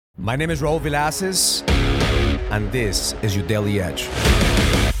My name is Raul Villacis, and this is your Daily Edge.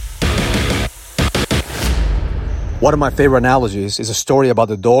 One of my favorite analogies is a story about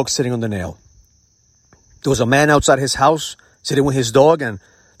the dog sitting on the nail. There was a man outside his house sitting with his dog, and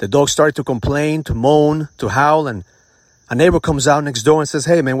the dog started to complain, to moan, to howl, and a neighbor comes out next door and says,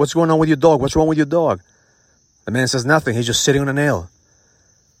 "Hey man, what's going on with your dog? What's wrong with your dog?" The man says nothing, he's just sitting on a nail.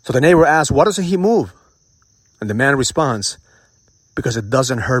 So the neighbor asks, "Why doesn't he move?" And the man responds, "Because it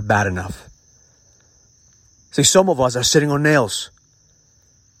doesn't hurt bad enough." See, some of us are sitting on nails.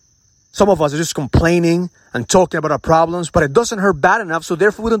 Some of us are just complaining and talking about our problems, but it doesn't hurt bad enough, so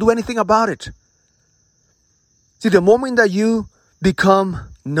therefore we don't do anything about it. See, the moment that you become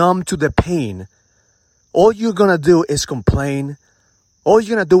numb to the pain, all you're going to do is complain. All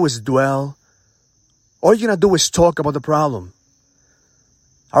you're going to do is dwell. All you're going to do is talk about the problem.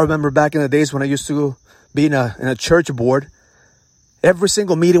 I remember back in the days when I used to be in a church board. Every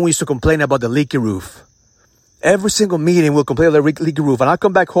single meeting we used to complain about the leaky roof. Every single meeting we'll complain about the leaky roof. And I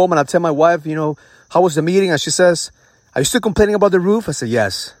come back home and I tell my wife, how was the meeting? And she says, "Are you still complaining about the roof?" I said,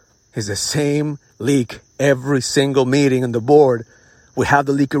 "Yes. It's the same leak every single meeting on the board. We have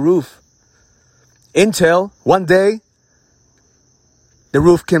the leaky roof." Until one day, the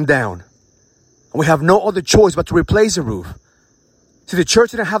roof came down. And we have no other choice but to replace the roof. See, the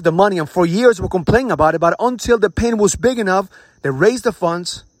church didn't have the money, and for years we're complaining about it, but until the pain was big enough, they raised the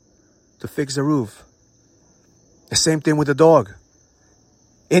funds to fix the roof. The same thing with the dog.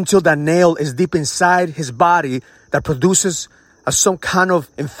 Until that nail is deep inside his body that produces some kind of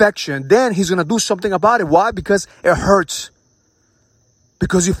infection, then he's going to do something about it. Why? Because it hurts.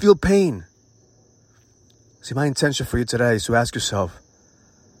 Because you feel pain. See, my intention for you today is to ask yourself,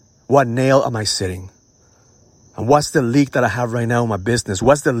 what nail am I sitting? And what's the leak that I have right now in my business?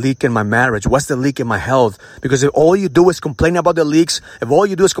 What's the leak in my marriage? What's the leak in my health? Because if all you do is complain about the leaks, if all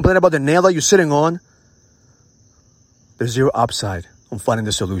you do is complain about the nail that you're sitting on, there's zero upside on finding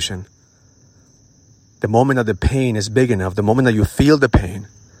the solution. The moment that the pain is big enough, the moment that you feel the pain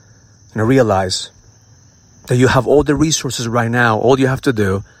and realize that you have all the resources right now, all you have to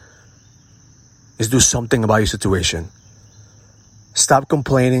do is do something about your situation. Stop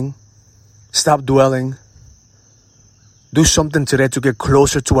complaining. Stop dwelling. Do something today to get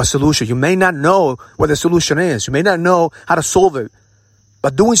closer to a solution. You may not know what the solution is. You may not know how to solve it.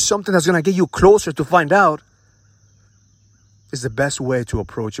 But doing something that's going to get you closer to find out is the best way to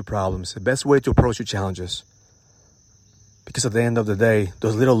approach your problems, the best way to approach your challenges. Because at the end of the day,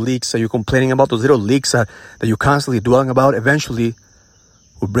 those little leaks that you're complaining about, those little leaks that you're constantly dwelling about, eventually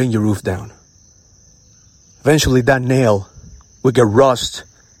will bring your roof down. Eventually that nail will get rust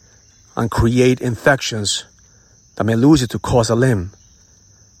and create infections that may lose it to cause a limb.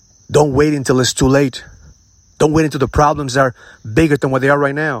 Don't wait until it's too late. Don't wait until the problems are bigger than what they are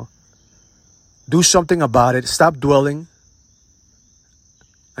right now. Do something about it. Stop dwelling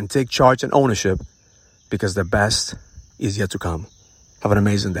and take charge and ownership, because the best is yet to come. Have an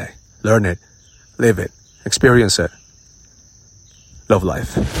amazing day. Learn it, live it, experience it. Love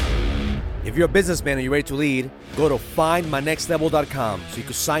life. If you're a businessman and you're ready to lead, go to findmynextlevel.com so you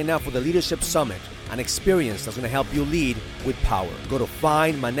can sign up for the Leadership Summit, an experience that's going to help you lead with power. Go to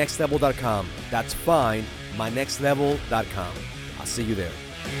findmynextlevel.com. That's findmynextlevel.com. I'll see you there.